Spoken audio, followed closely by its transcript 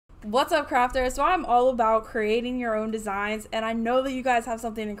What's up, crafters? So I'm all about creating your own designs, and I know that you guys have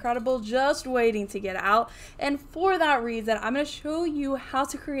something incredible just waiting to get out. And for that reason, I'm going to show you how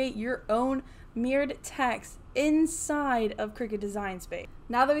to create your own mirrored text inside of Cricut Design Space.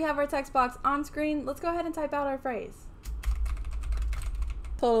 Now that we have our text box on screen, let's go ahead and type out our phrase.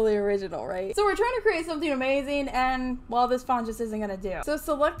 Totally original, right? So we're trying to create something amazing, and well, this font just isn't gonna do. So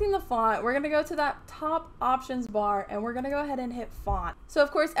selecting the font, we're gonna go to that top options bar and we're gonna go ahead and hit font. So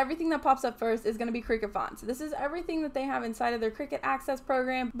of course, everything that pops up first is gonna be Cricut fonts. This is everything that they have inside of their Cricut Access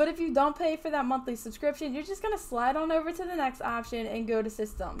program. But if you don't pay for that monthly subscription, you're just gonna slide on over to the next option and go to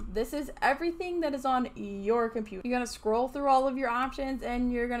system. This is everything that is on your computer. You're gonna scroll through all of your options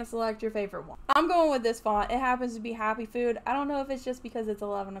and you're gonna select your favorite one. I'm going with this font. It happens to be Happy Food. I don't know if it's just because it's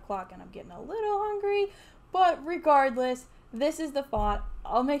 11 o'clock and I'm getting a little hungry, but regardless, this is the font.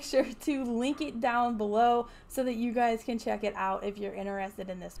 I'll make sure to link it down below so that you guys can check it out if you're interested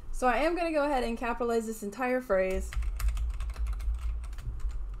in this. So I am going to go ahead and capitalize this entire phrase.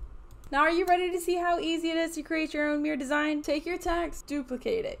 Now, are you ready to see how easy it is to create your own mirror design? Take your text,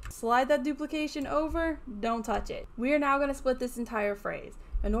 duplicate it. Slide that duplication over, don't touch it. We are now going to split this entire phrase.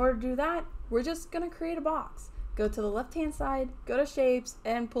 In order to do that, we're just going to create a box. Go to the left hand side, go to shapes,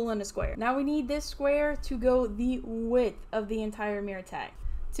 and pull in a square. Now we need this square to go the width of the entire mirror text.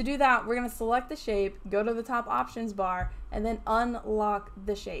 To do that, we're going to select the shape, go to the top options bar, and then unlock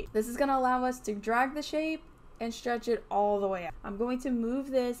the shape. This is going to allow us to drag the shape and stretch it all the way up. I'm going to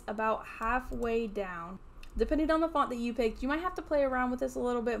move this about halfway down. Depending on the font that you picked, you might have to play around with this a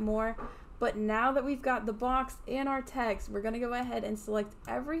little bit more. But now that we've got the box and our text, we're going to go ahead and select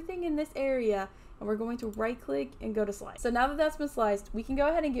everything in this area, and we're going to right click and go to slice. So now that that's been sliced, we can go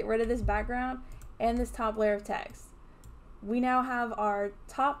ahead and get rid of this background and this top layer of text. We now have our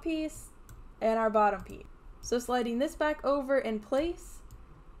top piece and our bottom piece. So sliding this back over in place,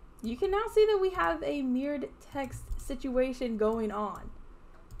 you can now see that we have a mirrored text situation going on.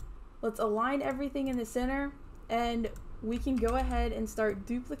 Let's align everything in the center, and we can go ahead and start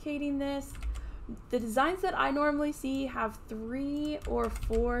duplicating this. The designs that I normally see have 3 or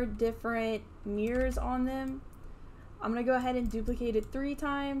 4 different mirrors on them. I'm going to go ahead and duplicate it 3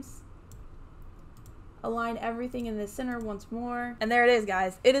 times. Align everything in the center once more. And there it is,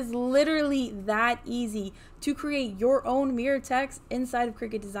 guys. It is literally that easy to create your own mirror text inside of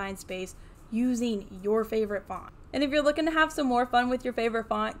Cricut Design Space using your favorite font. And if you're looking to have some more fun with your favorite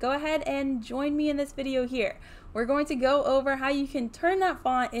font, go ahead and join me in this video here. We're going to go over how you can turn that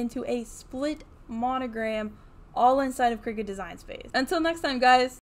font into a split monogram all inside of Cricut Design Space. Until next time, guys.